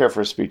didn't care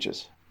for his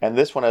speeches. And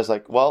this one I was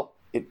like, well,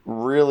 it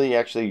really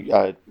actually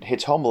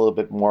hits home a little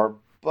bit more,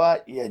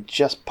 but you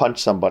just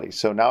punched somebody.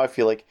 So now I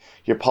feel like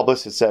your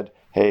publicist said,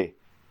 hey,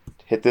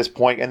 hit this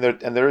point, and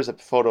there is a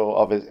photo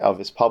of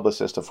his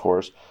publicist, of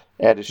course,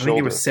 at his shoulder. I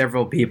think it was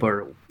several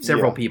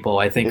people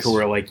I think, who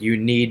were like, you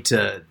need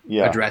to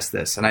address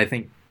this. And I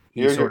think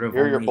here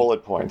are your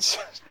bullet points.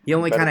 He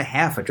only kind of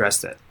half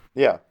addressed it.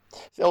 Yeah.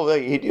 So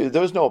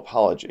there was no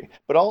apology.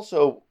 But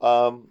also,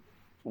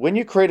 when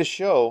you create a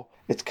show,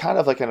 it's kind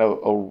of like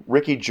a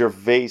Ricky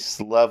Gervais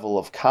level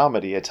of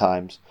comedy at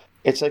times.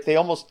 It's like they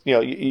almost, you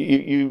know,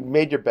 you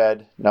made your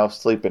bed, now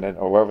sleep in it,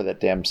 or whatever that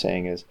damn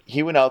saying is.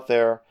 He went out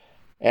there,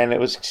 and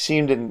it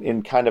seemed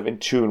in kind of in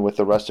tune with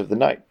the rest of the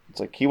night. It's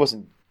like he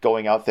wasn't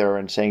going out there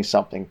and saying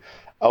something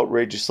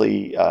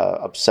outrageously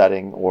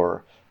upsetting,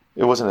 or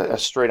it wasn't a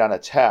straight-on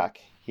attack.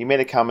 He made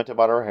a comment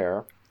about her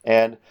hair,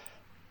 and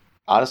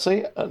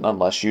honestly,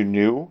 unless you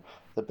knew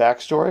the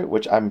backstory,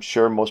 which I'm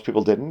sure most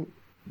people didn't,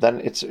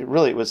 then it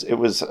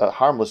was a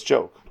harmless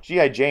joke.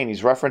 G.I. Jane,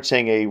 he's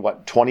referencing a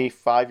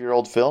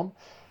 25-year-old film.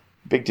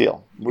 Big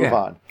deal. Move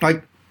on.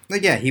 Like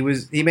yeah, he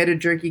made a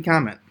jerky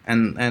comment,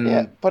 and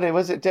yeah, but it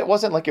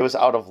wasn't like it was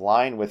out of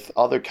line with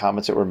other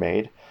comments that were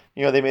made.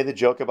 You know, they made the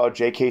joke about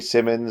J.K.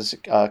 Simmons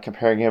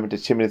comparing him to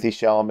Timothée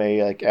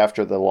Chalamet, like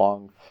after the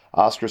long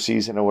Oscar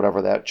season or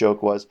whatever that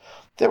joke was.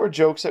 There were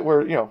jokes that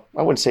were, you know,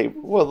 I wouldn't say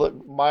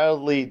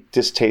mildly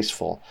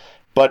distasteful,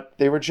 but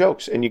they were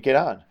jokes, and you get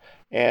on.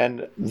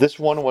 And this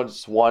one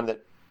was one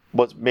that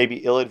was maybe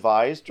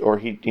ill-advised, or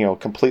he, you know,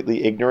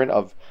 completely ignorant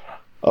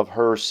of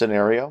her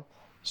scenario.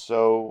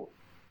 So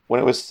when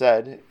it was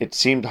said, it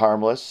seemed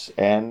harmless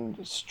and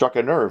struck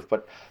a nerve,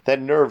 but that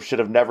nerve should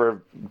have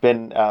never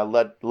been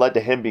led to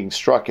him being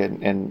struck,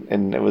 and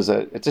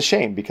it's a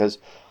shame, because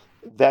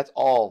that's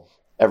all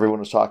everyone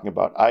was talking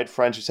about. I had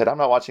friends who said, I'm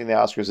not watching the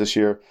Oscars this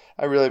year.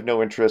 I really have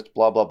no interest,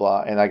 blah, blah,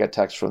 blah. And I got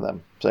texts from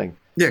them saying,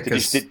 yeah,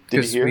 because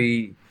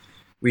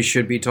we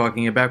should be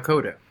talking about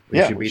Coda.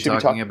 We should be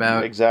talking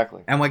about...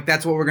 Exactly. And like,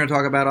 that's what we're going to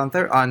talk about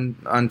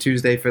on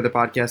Tuesday for the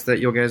podcast that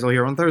you guys will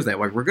hear on Thursday.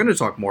 Like, we're going to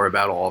talk more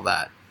about all of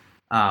that.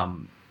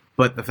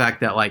 But the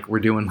fact that like we're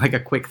doing like a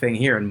quick thing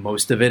here, and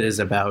most of it is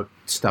about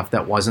stuff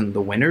that wasn't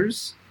the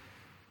winners,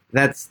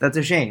 that's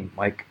a shame.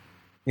 Like,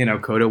 you know,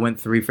 Coda went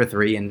 3 for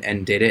 3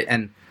 and did it.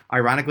 And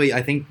ironically,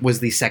 I think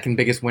was the second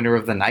biggest winner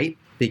of the night,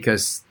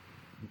 because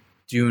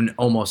Dune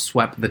almost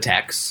swept the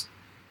Tex.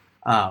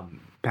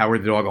 Power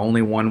the Dog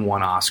only won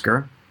 1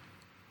 Oscar.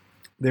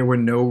 There were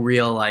no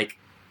real, like,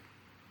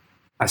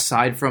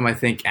 aside from, I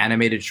think,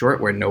 animated short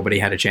where nobody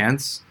had a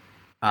chance,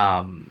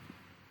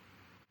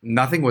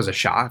 nothing was a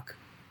shock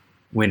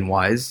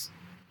win-wise.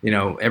 You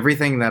know,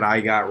 everything that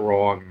I got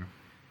wrong,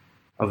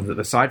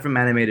 aside from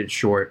animated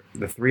short,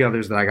 the 3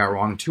 others that I got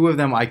wrong, 2 of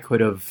them I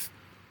could have,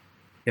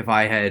 if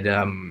I had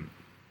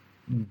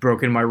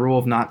broken my rule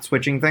of not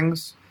switching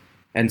things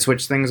and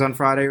switched things on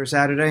Friday or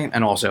Saturday,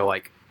 and also,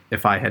 like,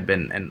 if I had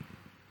been in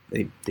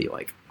the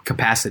like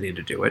capacity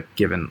to do it,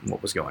 given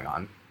what was going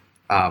on.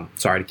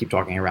 Sorry to keep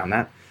talking around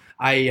that.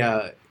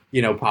 I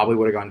probably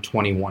would have gone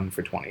 21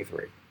 for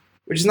 23,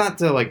 which is not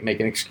to like make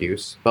an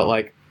excuse, but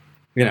like,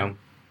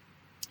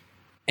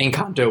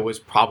 Encanto was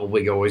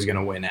probably always going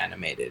to win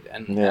animated,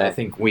 and I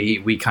think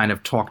we kind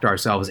of talked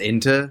ourselves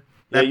into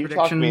that you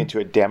prediction. talked me into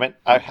it. Damn it!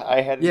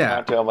 I had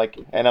Encanto. I'm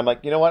like,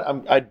 you know what?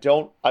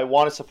 I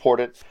want to support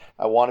it.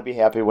 I want to be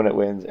happy when it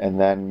wins, and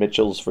then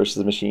Mitchell's versus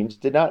the Machines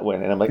did not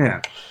win, and I'm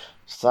like,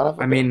 son of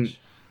a bitch. Mean,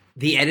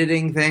 the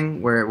editing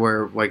thing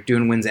where like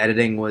Dune wins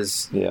editing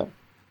was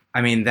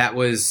I mean, that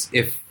was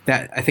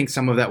I think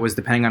some of that was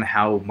depending on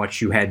how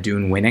much you had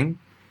Dune winning.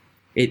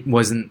 It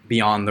wasn't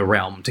beyond the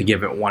realm to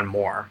give it one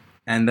more.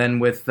 And then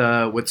with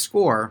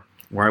score,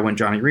 where I went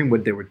Johnny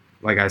Greenwood, they were,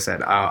 like I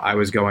said, I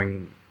was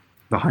going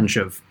the hunch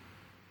of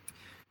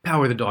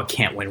Power of the Dog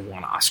can't win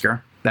one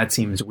Oscar. That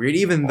seems weird,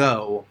 even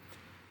though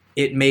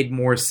it made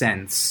more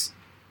sense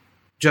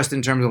just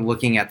in terms of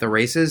looking at the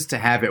races to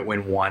have it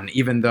win one,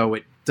 even though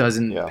it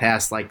doesn't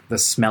pass like the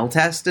smell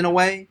test in a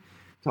way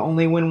to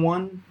only win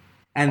one.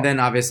 And then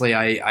obviously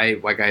I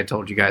like I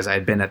told you guys, I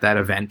had been at that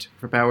event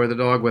for Power of the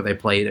Dog where they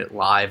played it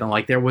live, and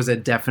like there was a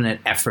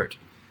definite effort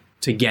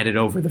to get it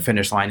over the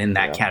finish line in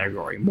that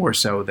category, more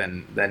so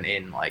than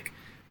in like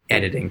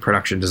editing,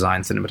 production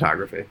design,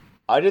 cinematography.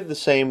 I did the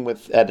same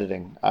with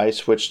editing. I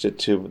switched it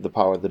to the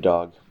Power of the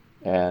Dog,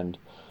 and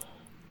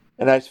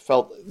I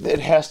felt it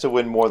has to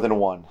win more than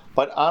one.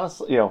 But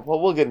honestly,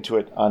 we'll get into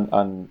it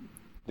on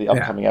the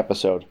upcoming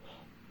episode.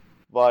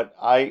 But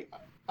I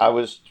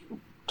was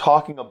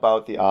talking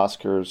about the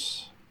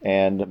Oscars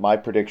and my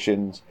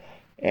predictions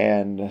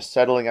and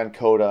settling on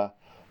Coda,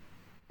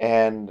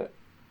 and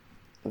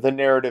the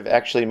narrative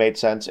actually made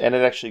sense, and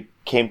it actually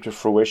came to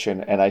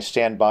fruition, and I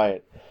stand by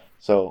it.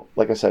 So,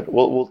 like I said,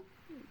 we'll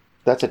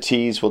that's a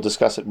tease. We'll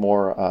discuss it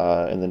more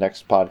in the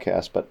next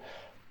podcast. But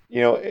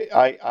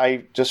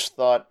I just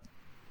thought,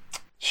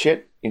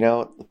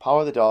 the Power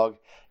of the Dog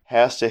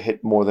has to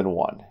hit more than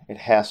one. It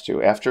has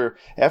to. After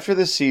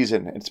this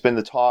season, it's been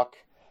the talk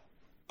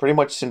pretty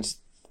much since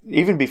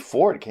even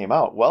before it came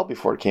out. Well,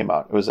 before it came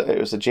out, it was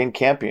a Jane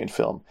Campion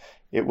film.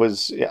 It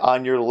was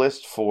on your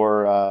list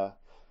for a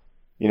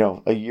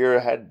year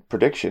ahead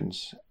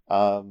predictions.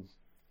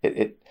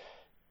 It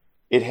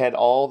had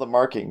all the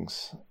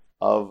markings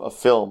of a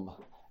film,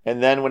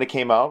 and then when it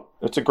came out,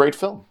 it's a great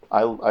film.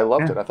 I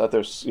loved it. I thought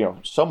there's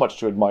so much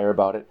to admire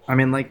about it. I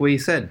mean, like we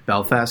said,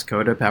 Belfast,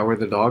 Coda, Power of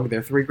the Dog,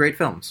 they're three great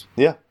films.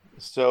 Yeah.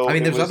 So I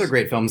mean, there's other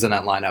great films in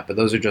that lineup, but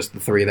those are just the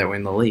three that were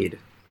in the lead.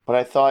 But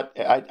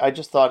I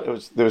just thought there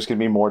was going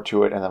to be more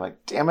to it, and I'm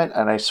like, damn it!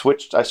 And I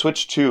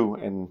switched two,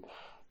 and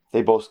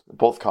they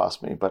both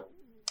cost me. But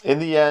in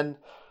the end,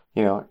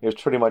 it was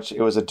pretty much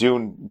it was a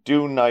Dune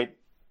night,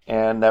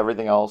 and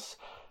everything else,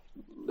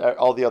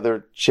 all the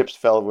other chips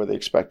fell where they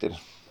expected.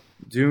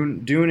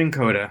 Dune and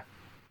Coda,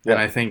 and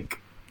I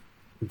think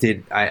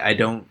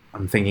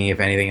I'm thinking if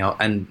anything else,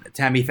 and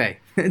Tammy Faye.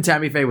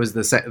 Tammy Faye was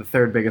the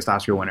third biggest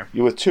Oscar winner.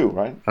 You with two,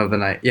 right? Of the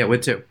night, yeah,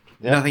 with two.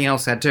 Yeah. Nothing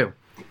else had two.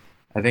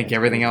 I think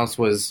everything else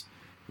was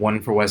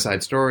one for West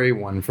Side Story,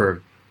 one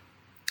for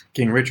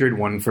King Richard,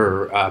 one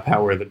for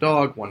Power of the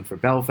Dog, one for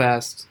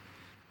Belfast,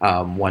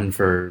 one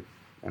for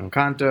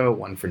Encanto,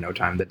 one for No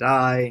Time to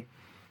Die,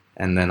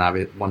 and then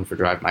one for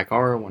Drive My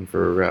Car, one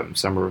for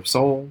Summer of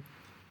Soul,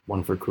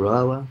 one for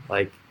Cruella,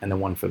 and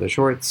then one for the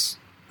shorts.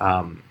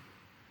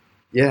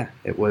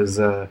 It was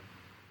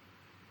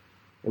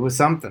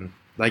something.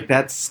 Like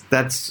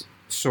that's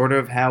sort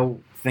of how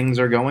things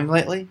are going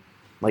lately.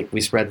 Like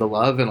we spread the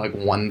love, and like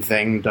one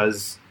thing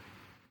does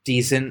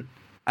decent.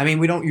 I mean,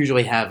 we don't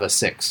usually have a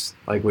 6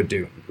 like with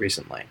Dune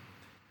recently.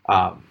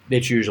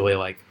 It's usually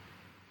like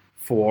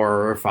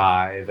 4 or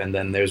 5, and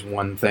then there's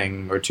one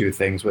thing or two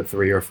things with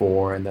 3 or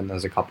 4, and then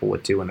there's a couple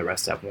with 2, and the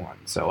rest have 1.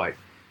 So like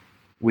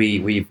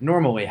we've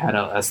normally had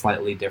a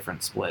slightly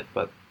different split,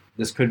 but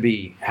this could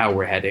be how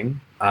we're heading.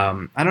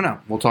 I don't know.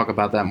 We'll talk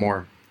about that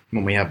more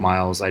when we have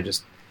Miles.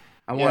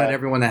 I wanted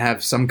everyone to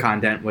have some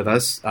content with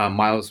us.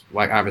 Miles,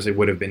 obviously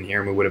would have been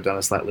here, and we would have done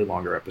a slightly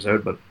longer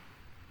episode, but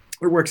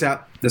it works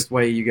out this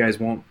way. You guys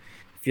won't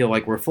feel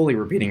like we're fully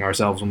repeating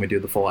ourselves when we do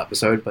the full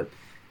episode, but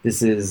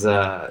this is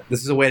a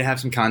way to have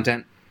some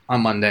content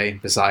on Monday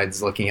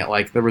besides looking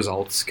at the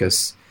results,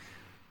 because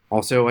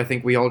also I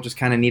think we all just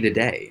kind of need a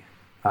day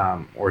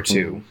or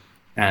two,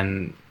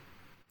 and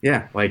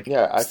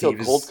I feel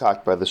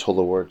cold-cocked by this whole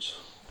awards.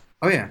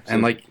 Oh yeah,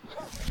 and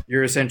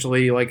you're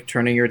essentially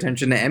turning your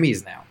attention to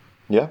Emmys now.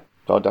 Yeah,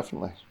 oh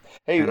definitely.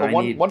 Hey,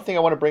 one thing I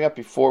want to bring up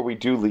before we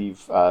do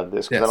leave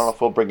this, because I don't know if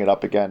we'll bring it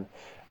up again.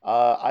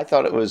 I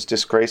thought it was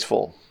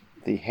disgraceful,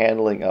 the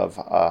handling of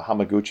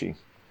Hamaguchi.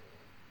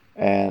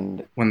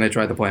 And when they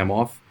tried to play him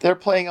off? They're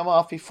playing him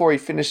off before he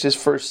finished his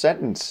first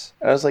sentence.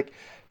 And I was like,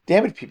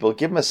 damn it, people,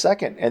 give him a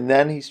second. And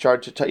then he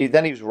started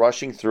then he was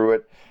rushing through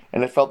it,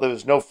 and it felt there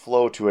was no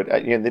flow to it.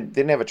 They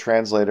didn't have a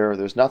translator.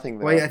 There's nothing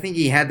there. Well, I think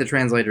he had the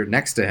translator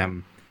next to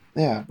him.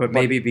 Yeah. But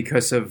maybe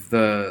because of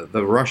the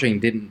rushing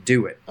didn't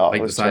do it. Oh,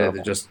 it was decided terrible.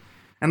 to just...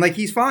 And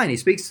he's fine. He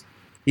speaks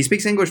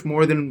English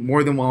more than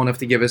well enough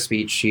to give a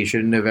speech. He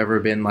shouldn't have ever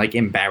been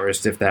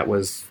embarrassed if that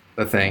was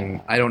the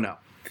thing. I don't know,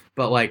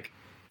 but like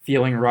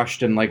feeling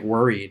rushed and like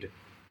worried.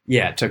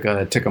 Yeah, it took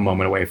a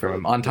moment away from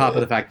him. On top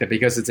of the fact that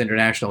because it's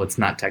international, it's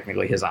not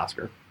technically his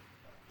Oscar.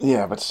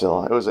 Yeah, but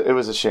still, it was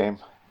a shame.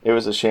 It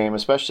was a shame,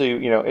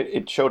 especially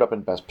it showed up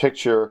in Best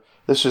Picture.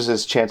 This was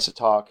his chance to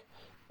talk,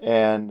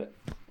 and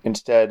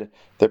instead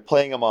they're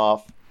playing him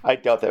off. I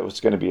doubt that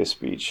was going to be a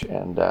speech,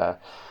 and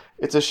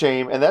it's a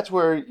shame. And that's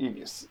where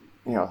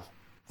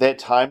they had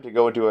time to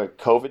go and do a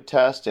COVID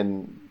test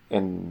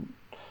and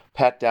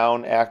pat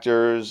down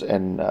actors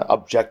and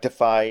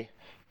objectify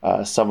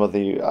some of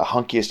the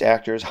hunkiest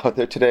actors out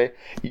there today.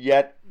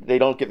 Yet they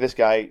don't give this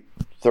guy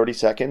 30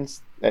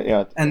 seconds.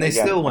 And they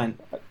still went.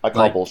 I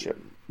call bullshit.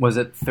 Was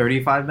it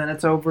 35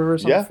 minutes over or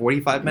something? Yeah.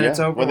 45 minutes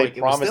over? When they it was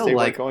promised still they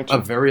like weren't going to.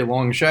 a very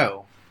long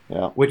show.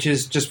 Yeah. Which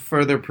is just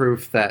further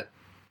proof that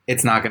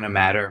it's not going to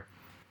matter.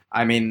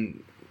 I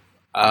mean,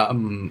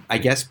 I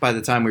guess by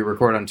the time we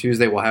record on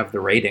Tuesday, we'll have the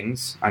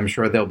ratings. I'm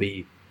sure they'll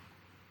be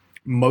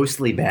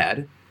mostly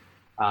bad.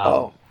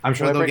 I'm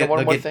sure they'll get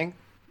one more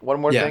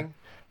thing.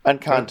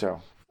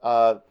 Encanto.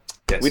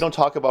 Yes. We don't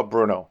talk about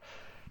Bruno.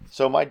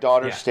 So my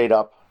daughter stayed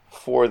up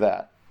for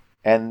that.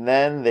 And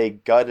then they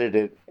gutted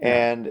it,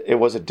 and it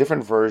was a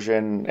different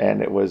version,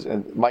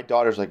 and my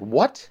daughter's like,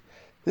 what?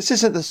 This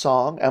isn't the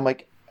song? I'm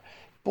like,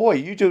 boy,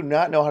 you do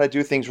not know how to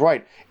do things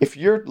right.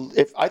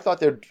 If I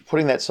thought they're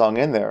putting that song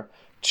in there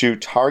to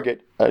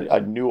target a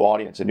new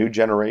audience, a new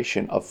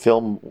generation of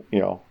film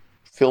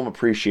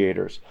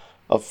appreciators,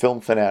 of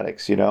film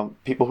fanatics,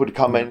 people who'd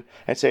come in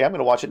and say, I'm going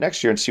to watch it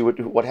next year and see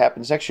what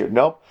happens next year.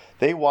 Nope.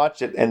 They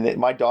watched it, and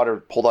my daughter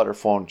pulled out her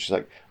phone. She's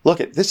like, look,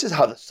 this is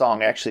how the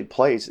song actually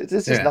plays.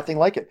 This is nothing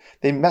like it.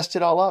 They messed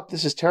it all up.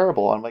 This is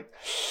terrible. I'm like,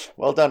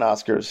 well done,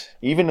 Oscars.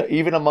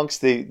 Even amongst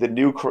the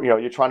new,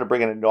 you're trying to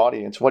bring in an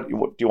audience. What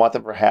do you want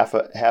them for half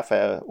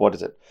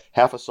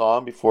a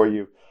song before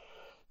you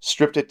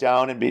stripped it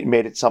down and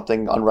made it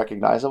something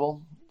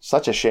unrecognizable?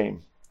 Such a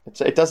shame.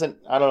 It doesn't,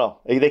 I don't know.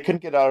 They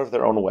couldn't get out of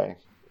their own way.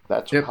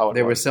 That's how it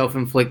They was. were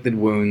self-inflicted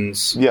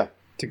wounds. Yeah.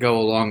 To go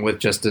along with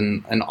just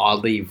an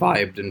oddly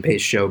vibed and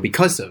paced show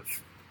because of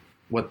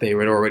what they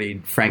had already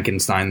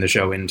Frankenstein the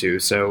show into.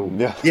 So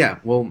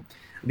we'll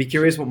be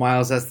curious what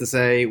Miles has to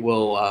say.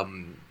 We'll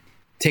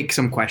take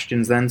some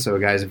questions then. So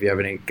guys, if you have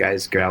any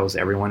gals,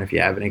 everyone, if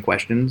you have any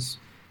questions,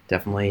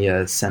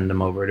 definitely send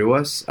them over to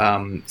us.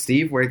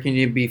 Steve, where can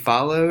you be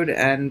followed,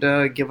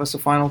 and give us a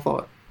final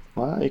thought?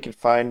 Well, you can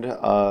find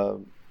a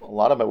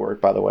lot of my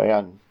work, by the way,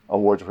 on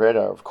Awards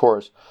Radar, of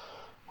course,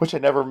 which I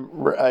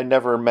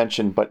never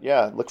mentioned, but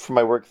yeah, look for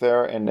my work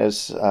there. And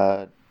as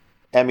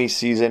Emmy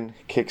season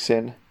kicks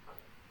in,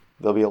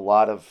 there'll be a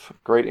lot of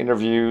great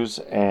interviews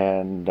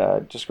and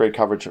just great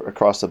coverage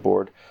across the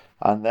board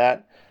on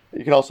that.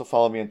 You can also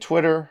follow me on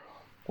Twitter,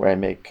 where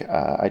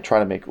I try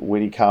to make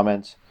witty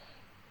comments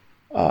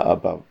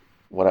about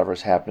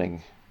whatever's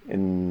happening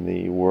in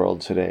the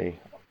world today,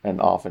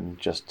 and often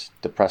just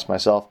depress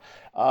myself.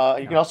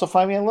 You can also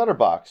find me on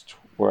Letterboxd,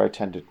 where I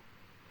tend to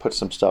put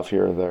some stuff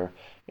here or there.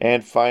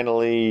 And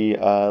finally,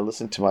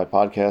 listen to my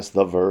podcast,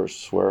 The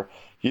Verse, where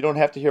you don't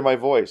have to hear my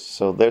voice,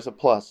 so there's a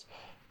plus.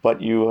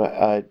 But you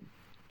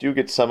do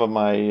get some of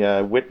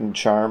my wit and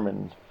charm,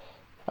 and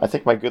I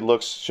think my good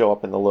looks show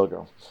up in the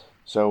logo.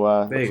 So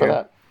look for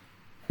that.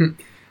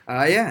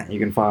 You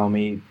can follow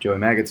me, Joey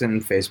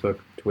Magidson, Facebook,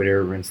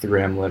 Twitter,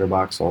 Instagram,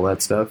 Letterboxd, all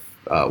that stuff.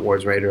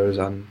 Awards Radars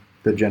on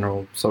the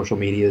general social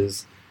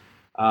medias.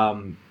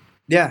 And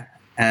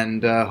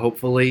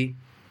hopefully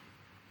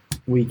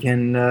we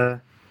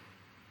can...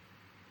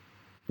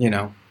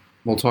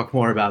 we'll talk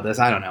more about this.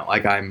 I don't know.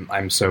 Like,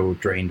 I'm so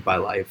drained by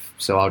life.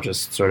 So I'll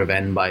just sort of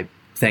end by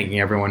thanking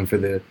everyone for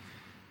the,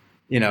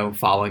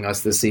 following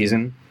us this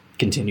season.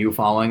 Continue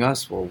following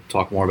us. We'll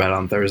talk more about it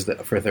on Thursday.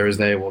 For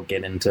Thursday, we'll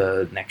get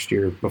into next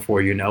year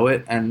before you know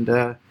it.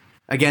 And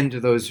again, to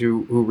those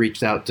who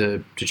reached out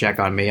to check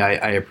on me,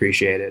 I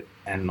appreciate it.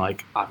 And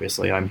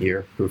obviously, I'm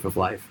here, proof of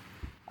life.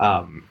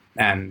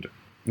 And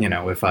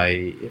if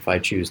I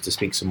choose to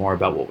speak some more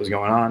about what was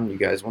going on, you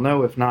guys will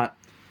know. If not,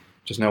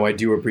 just know I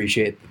do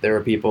appreciate that there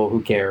are people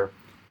who care.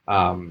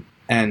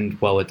 And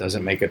while it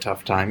doesn't make a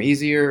tough time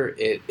easier,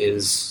 it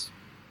is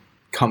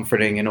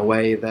comforting in a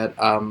way that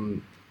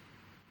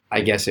I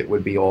guess it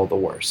would be all the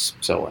worse.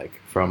 So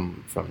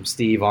from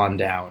Steve on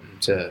down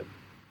to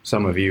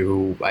some of you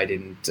who I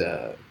didn't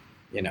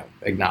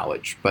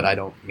acknowledge, but I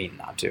don't mean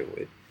not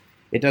to.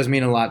 It does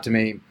mean a lot to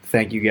me.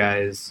 Thank you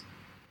guys,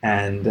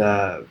 and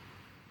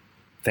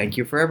thank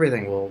you for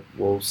everything.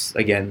 We'll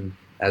again,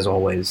 as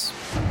always,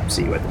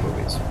 see you at the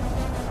movies.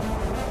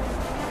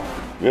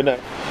 Good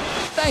night.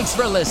 Thanks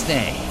for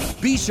listening.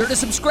 Be sure to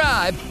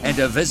subscribe and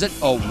to visit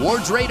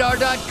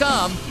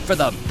awardsradar.com for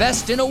the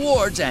best in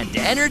awards and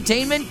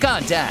entertainment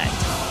content.